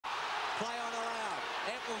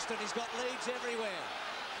Eccleston, he's got leads everywhere.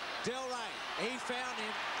 Del Rey, he found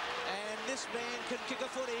him, and this man can kick a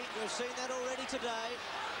footy. We've seen that already today.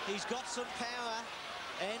 He's got some power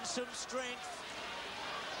and some strength,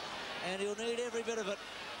 and he'll need every bit of it.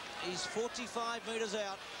 He's 45 metres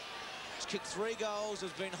out. He's kicked 3 goals,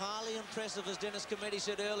 has been highly impressive, as Dennis Cometti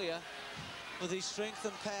said earlier, with his strength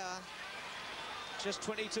and power. Just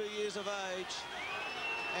 22 years of age,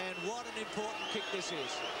 and what an important kick this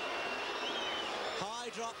is. High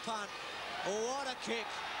drop punt. Oh, what a kick.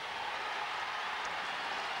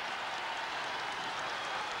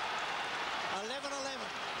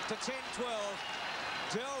 To 10-12.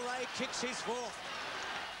 Del Rey kicks his 4th.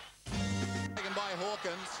 Taken by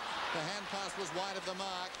Hawkins. The hand pass was wide of the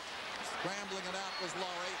mark. Scrambling it out was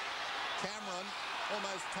Laurie. Cameron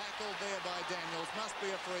almost tackled there by Daniels. Must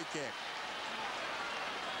be a free kick.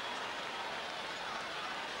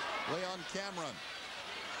 Leon Cameron,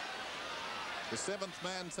 the 7th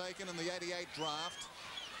man taken in the 88 draft,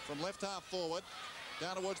 from left half forward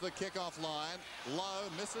down towards the kickoff line. Lowe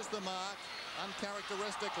misses the mark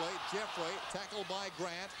uncharacteristically. Jeffrey tackled by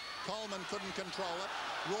Grant. Coleman couldn't control it.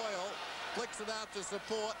 Royal flicks it out to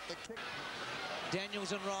support the kick.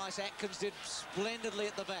 Daniels and Rice. Atkins did splendidly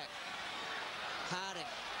at the back. Harding.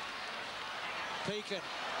 Pekin.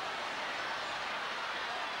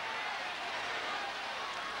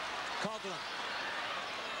 Coughlin.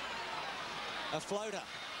 A floater.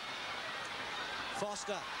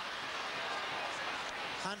 Foster.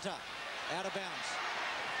 Hunter. Out of bounds.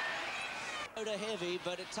 Floater heavy,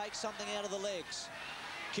 but it takes something out of the legs.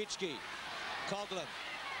 Kitchke. Coughlin.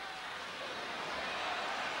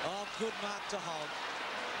 Oh, good mark to Hogg.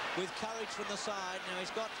 With courage from the side. Now he's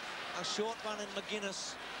got a short one in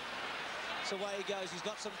McGuinness. That's the way he goes. He's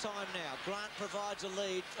got some time now. Grant provides a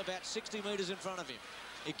lead about 60 metres in front of him.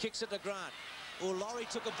 He kicks it to Grant. Well, Laurie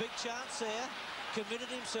took a big chance there. Committed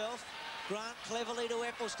himself. Grant cleverly to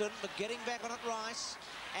Eccleston, but getting back on it, Rice.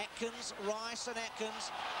 Atkins, Rice and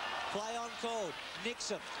Atkins. Play on called.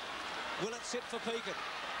 Nixon. Will it sit for Pekin?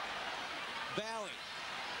 Bowie.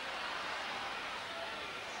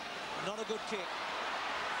 Not a good kick.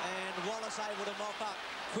 And Wallace able to mop up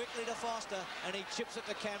quickly to Foster, and he chips it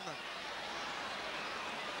to Cameron.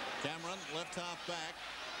 Cameron, left half back.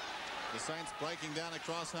 The Saints breaking down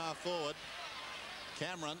across half forward.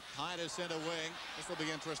 Cameron, high to centre wing. This will be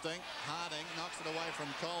interesting. Harding knocks it away from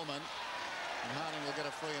Coleman. And Harding will get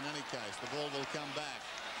a free in any case. The ball will come back.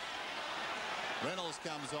 Reynolds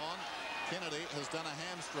comes on. Kennedy has done a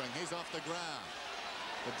hamstring. He's off the ground.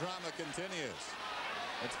 The drama continues.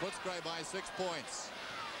 It's Footscray by 6 points.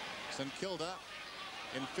 St Kilda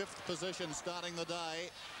in 5th position starting the day.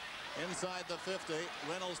 Inside the 50.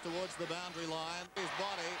 Reynolds towards the boundary line. His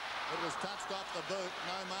body. It was touched off the boot.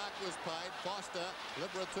 No mark was paid. Foster.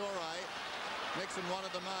 Liberatore. Nixon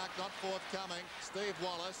wanted the mark. Not forthcoming. Steve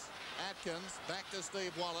Wallace. Atkins. Back to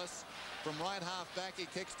Steve Wallace. From right half back, he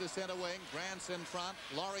kicks to centre wing. Grant's in front.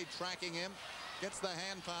 Laurie tracking him. Gets the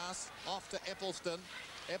hand pass. Off to Eccleston.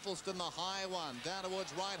 Eccleston the high one. Down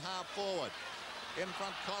towards right half forward. In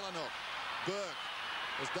front, Collinhook. Burke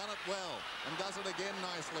has done it well and does it again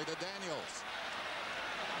nicely to Daniels.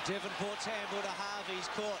 Devonport's handball to Harvey's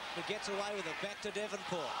caught, but gets away with it. Back to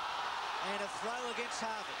Devonport. And a throw against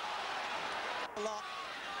Harvey. Lock.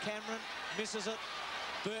 Cameron misses it.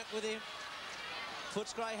 Burke with him.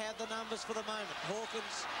 Footscray had the numbers for the moment.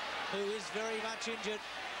 Hawkins, who is very much injured.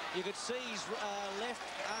 You could see his left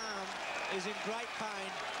arm is in great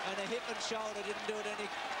pain, and a hip and shoulder didn't do it any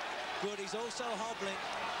good. He's also hobbling,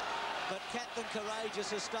 but Captain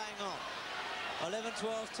Courageous is staying on. 11-12,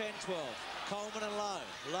 10-12. Coleman and Lowe.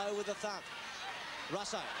 Lowe with the thumb.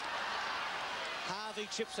 Russo. Harvey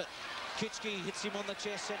chips it. Kitchke hits him on the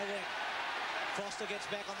chest, centre wing. Foster gets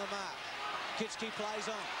back on the mark. Kitchke plays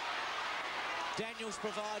on. Daniels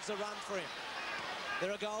provides the run for him.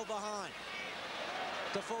 They're a goal behind.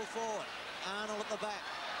 To full forward. Arnold at the back.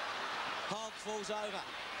 Hogg falls over.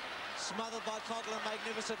 Smothered by Coughlin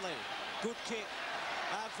magnificently. Good kick.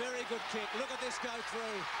 A very good kick. Look at this go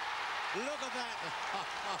through. Look at that.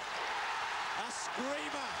 A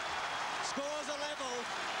screamer. Scores a level.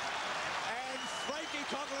 And Frankie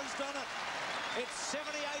Coughlin's done it. It's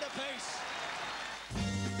 78 apiece.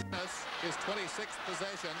 This is 26th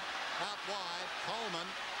possession. Out wide, Coleman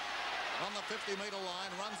on the 50-metre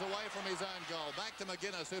line, runs away from his own goal. Back to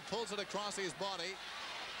McGuinness, who pulls it across his body.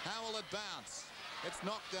 How will it bounce? It's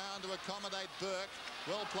knocked down to accommodate Burke.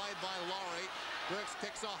 Well played by Laurie. Burke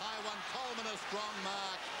kicks a high one. Coleman a strong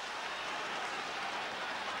mark.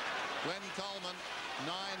 Glenn Coleman,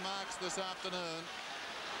 9 marks this afternoon.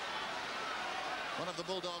 One of the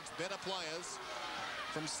Bulldogs' better players.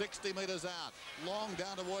 from 60 metres out. Long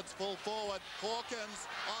down towards full forward. Hawkins,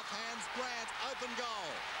 off hands, Grant, open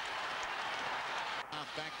goal.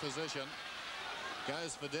 Half-back position.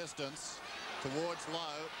 Goes for distance. Towards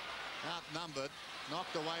low. Outnumbered.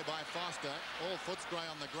 Knocked away by Foster. All Footscray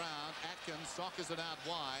on the ground. Atkins soccers it out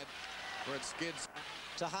wide where it skids.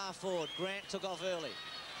 To half forward. Grant took off early.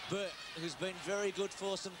 Burke, who's been very good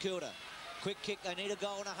for St Kilda. Quick kick. They need a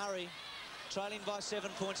goal in a hurry. Trailing by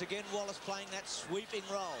 7 points. Again, Wallace playing that sweeping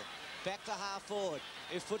role. Back to half forward.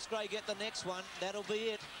 If Footscray get the next one, that'll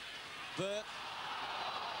be it. Burke.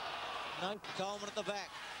 No, Coleman at the back.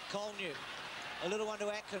 Colney. A little one to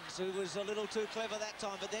Atkins, who was a little too clever that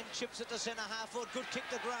time, but then chips it to centre half forward. Good kick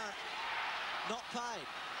to Grant. Not paid.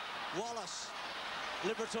 Wallace.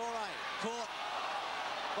 Liberatore. Caught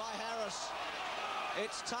by Harris.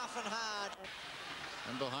 It's tough and hard.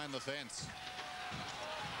 And behind the fence.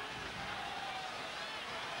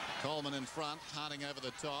 Coleman in front, Harding over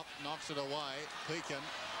the top, knocks it away. Pekin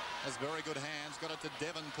has very good hands, got it to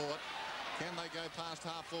Devonport. Can they go past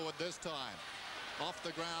half forward this time? Off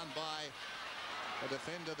the ground by a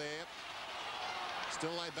defender there.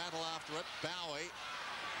 Still they battle after it. Bowie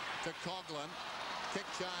to Coughlin. Kick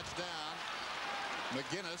charge down.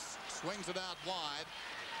 McGuinness swings it out wide.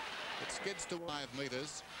 It skids to 5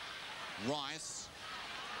 metres. Rice.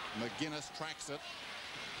 McGuinness tracks it.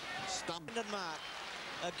 Stumped. Mark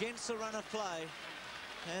against the run of play.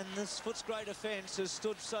 And this Footscray defence has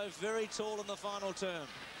stood so very tall in the final term.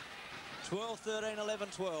 12-13,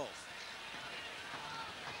 11-12.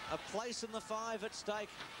 A place in the 5 at stake.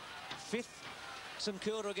 5th St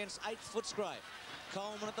Kilda against 8th Footscray.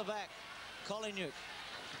 Coleman at the back. Collingham.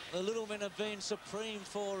 The little men have been supreme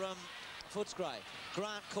for Footscray.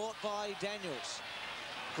 Grant caught by Daniels.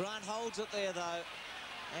 Grant holds it there though.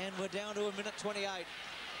 And we're down to a minute 28.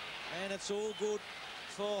 And it's all good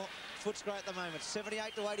for Footscray at the moment.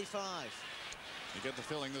 78-85. You get the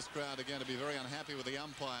feeling this crowd are going to be very unhappy with the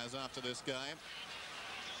umpires after this game.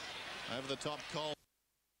 Over the top, Cole.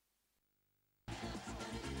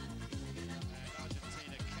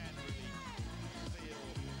 Argentina can really feel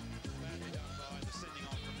badly done by the sending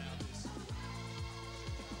on from now this.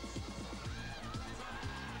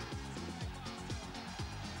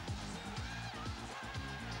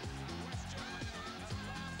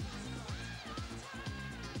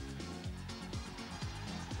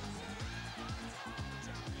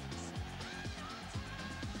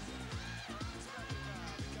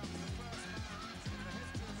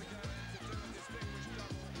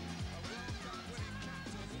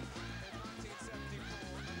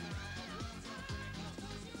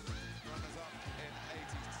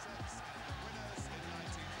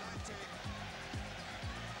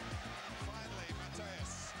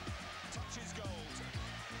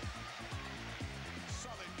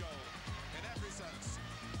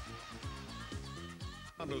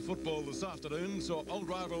 Of football this afternoon saw old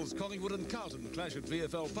rivals Collingwood and Carlton clash at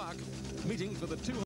VFL Park, meeting for the 200.